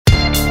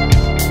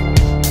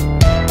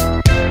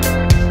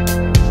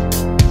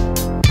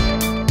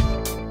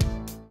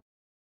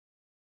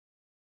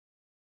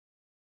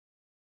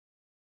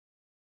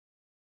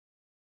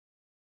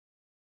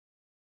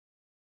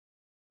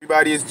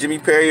everybody, it's Jimmy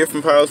Perry here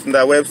from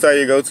Powerlifting.website,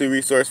 your go-to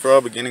resource for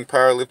all beginning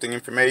powerlifting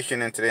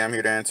information. And today I'm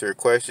here to answer a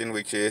question,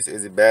 which is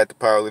it bad to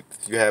powerlift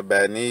if you have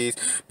bad knees?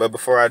 But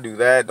before I do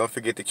that, don't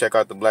forget to check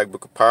out the Black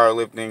Book of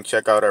Powerlifting.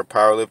 Check out our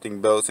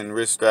powerlifting belts and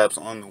wrist straps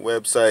on the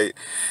website,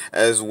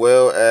 as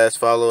well as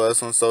follow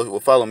us on social. Well,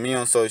 follow me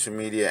on social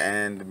media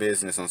and the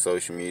business on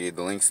social media.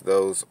 The links to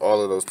those,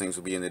 all of those things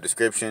will be in the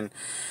description.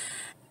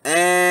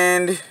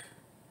 And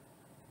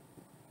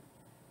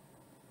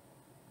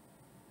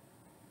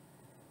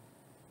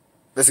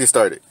let's get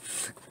started.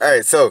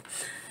 Alright, so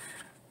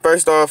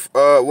first off,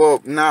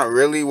 well, not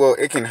really. Well,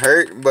 it can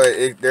hurt,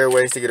 but there are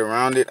ways to get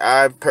around it.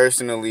 I've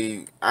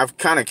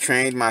kind of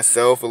trained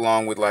myself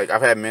along with, like,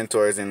 I've had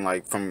mentors and,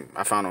 like,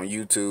 I found on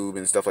YouTube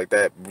and stuff like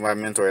that. By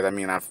mentors, I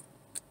mean I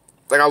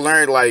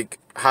learned, like,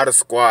 how to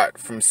squat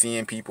from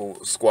seeing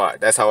people squat.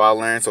 That's how I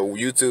learned. So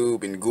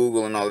YouTube and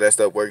Google and all that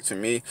stuff worked for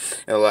me.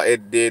 And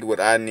it did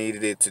what I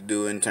needed it to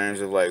do in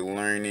terms of, like,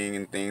 learning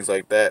and things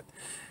like that.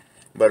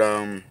 But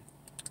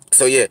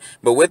so yeah,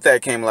 but with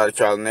that came a lot of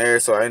trial and error,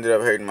 so I ended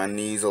up hurting my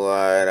knees a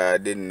lot. I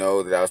didn't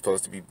know that I was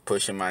supposed to be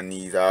pushing my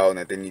knees out and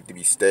that they need to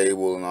be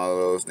stable and all of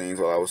those things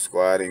while I was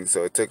squatting,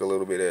 so it took a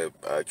little bit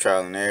of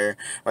trial and error,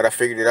 but I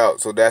figured it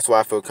out. So that's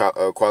why I feel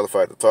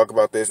qualified to talk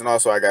about this, and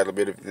also I got a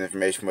bit of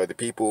information from other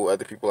people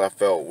I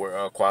felt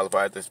were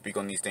qualified to speak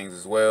on these things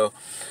as well.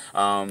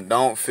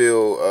 Don't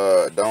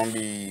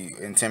be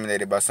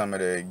intimidated by some of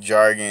the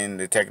jargon,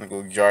 the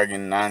technical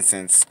jargon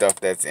nonsense stuff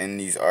that's in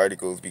these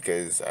articles,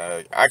 because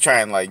I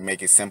try and, like,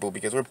 make it simple,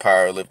 because we're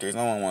powerlifters.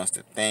 No one wants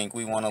to think.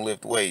 We want to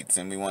lift weights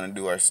and we want to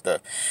do our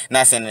stuff.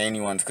 Not saying that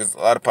anyone, because a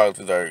lot of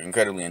powerlifters are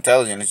incredibly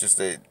intelligent. It's just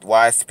that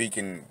why use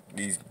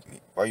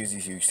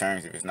these huge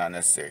terms if it's not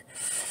necessary?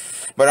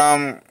 But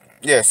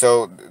yeah,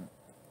 so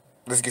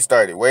let's get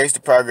started. Ways to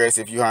progress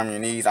if you harm your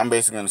knees. I'm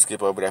basically going to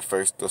skip over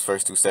those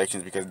first two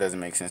sections because it doesn't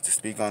make sense to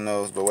speak on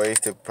those. But ways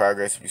to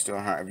progress if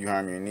you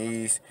harm your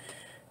knees.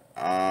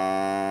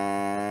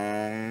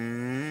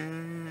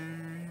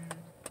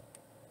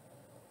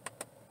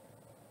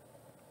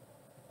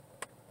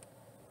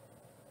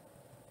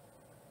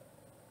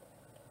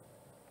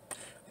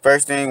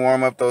 First thing,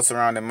 warm up those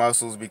surrounding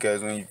muscles,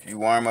 because when you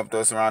warm up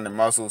those surrounding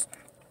muscles,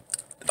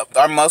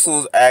 our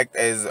muscles act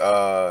as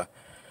are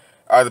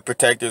the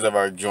protectors of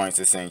our joints,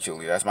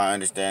 essentially. That's my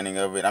understanding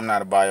of it. I'm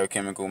not a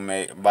biomechanical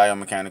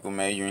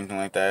major or anything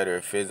like that,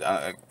 or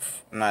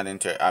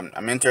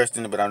I'm interested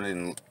in it, but I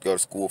didn't go to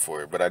school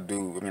for it. But I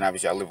do. I mean,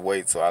 obviously, I lift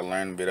weights, so I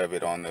learned a bit of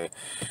it on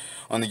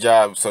the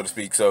job, so to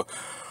speak. So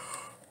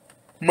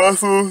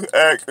muscles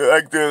act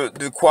like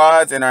the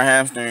quads and our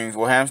hamstrings.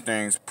 Well,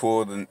 hamstrings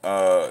pull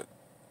the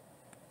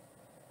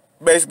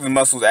basically, the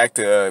muscles act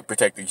to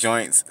protect the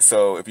joints.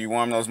 So if you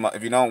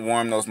don't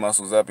warm those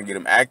muscles up and get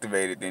them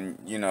activated, then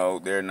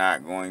they're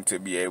not going to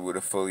be able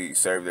to fully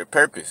serve their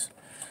purpose.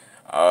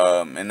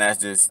 And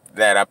that's just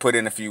that. I put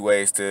in a few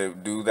ways to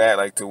do that,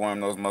 like to warm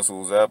those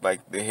muscles up,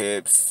 like the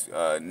hips,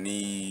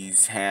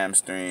 knees,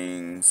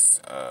 hamstrings,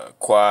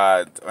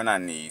 quads, or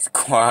not knees,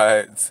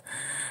 quads,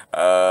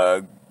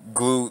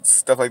 glutes,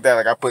 stuff like that.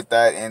 Like, I put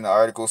that in the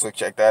article, so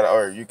check that out,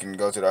 or you can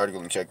go to the article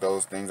and check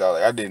those things out.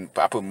 Like,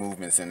 I put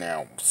movements in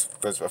there.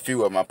 For a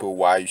few of them, I put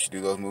why you should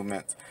do those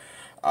movements.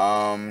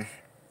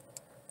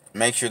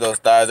 Make sure those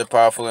thighs are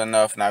powerful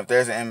enough. Now, if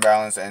there's an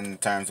imbalance in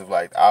terms of,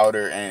 like,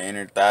 outer and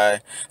inner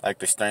thigh, like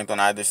the strength on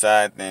either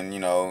side, then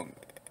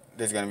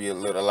there's gonna be a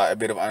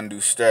bit of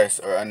undue stress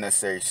or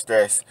unnecessary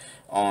stress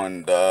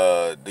on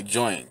the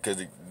joint,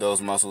 because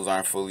those muscles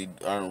aren't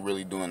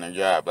really doing their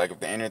job. Like, if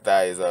the inner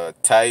thigh is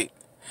tight.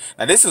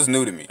 Now, this is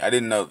new to me. I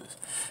didn't know this.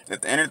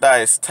 If the inner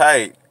thigh is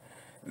tight,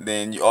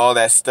 then all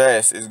that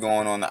stress is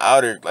going on the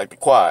outer, like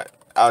the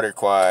outer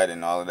quad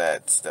and all of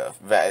that stuff.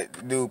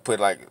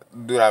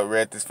 Dude I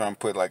read this from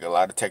put, like, a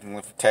lot of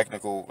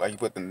technical, like, he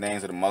put the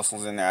names of the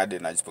muscles in there. I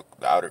didn't. I just put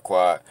the outer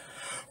quad.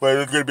 But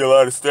there's going to be a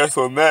lot of stress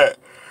on that.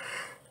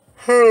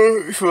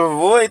 To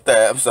avoid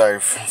that, I'm sorry,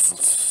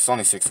 it's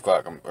only 6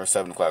 o'clock or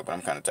 7 o'clock, but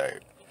I'm kind of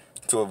tired.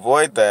 To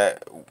avoid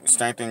that,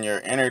 strengthen your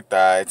inner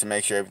thigh to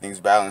make sure everything's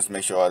balanced,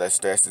 make sure all that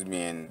stress is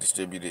being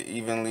distributed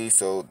evenly,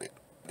 so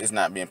it's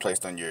not being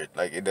placed on your,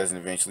 like, it doesn't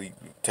eventually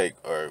take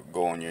or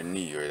go on your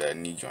knee or that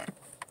knee joint.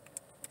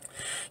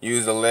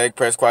 Use the leg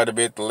press quite a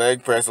bit. The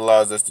leg press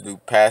allows us to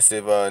do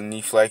passive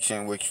knee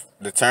flexion, which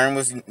the term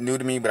was new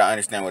to me, but I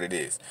understand what it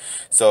is.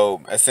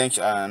 So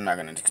essentially, I'm not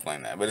going to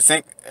explain that, but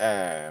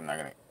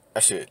I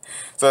should.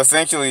 So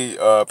essentially,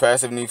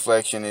 passive knee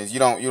flexion is you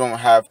don't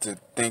have to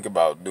think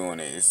about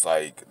doing it. It's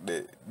like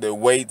the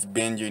weights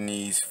bend your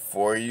knees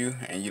for you,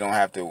 and you don't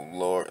have to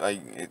lower. Like,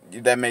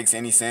 if that makes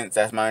any sense,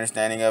 that's my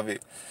understanding of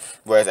it.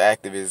 Whereas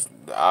active is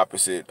the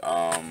opposite.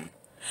 And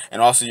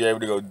also you're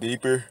able to go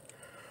deeper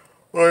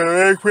on the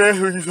leg press,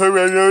 which is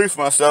something I noticed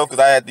myself,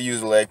 because I had to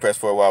use the leg press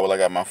for a while while I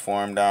got my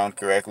form down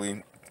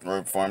correctly,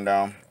 or form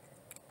down.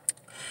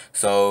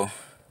 So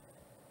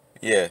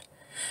yeah.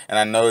 And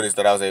I noticed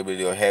that I was able to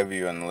go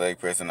heavier on the leg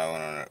press than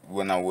I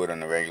would on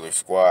the regular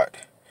squat.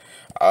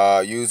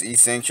 Use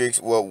eccentrics.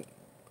 Well,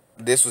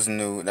 this was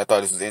new, and I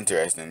thought this was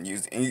interesting.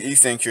 Use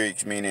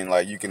eccentrics, meaning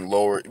like you can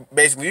lower,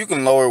 basically you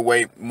can lower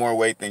weight, more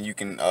weight than you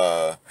can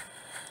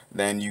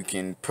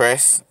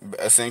press,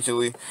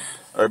 essentially,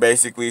 or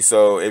basically.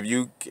 So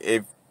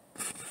if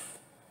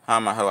how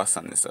do I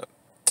sum this up?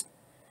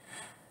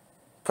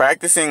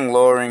 Practicing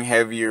lowering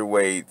heavier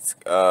weights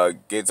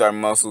gets our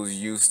muscles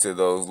used to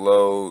those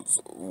loads,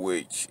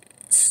 which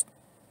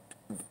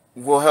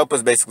will help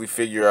us basically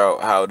figure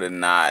out how to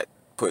not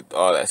put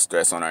all that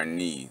stress on our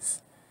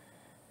knees.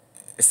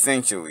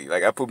 Essentially,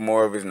 like, I put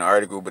more of it in the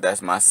article, but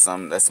that's my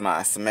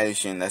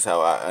summation. That's how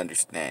I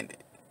understand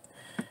it.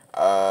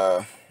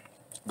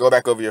 Go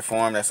back over your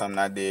form. That's something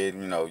I did,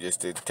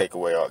 just to get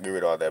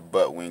rid of all that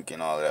butt wink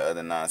and all that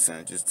other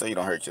nonsense, just so you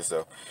don't hurt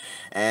yourself.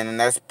 And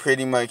that's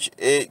pretty much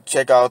it.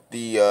 Check out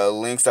the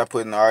links I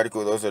put in the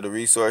article. Those are the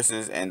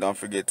resources. And don't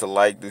forget to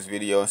like this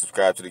video and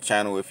subscribe to the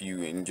channel if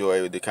you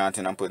enjoy the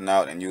content I'm putting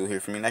out. And you'll hear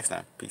from me next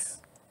time. Peace.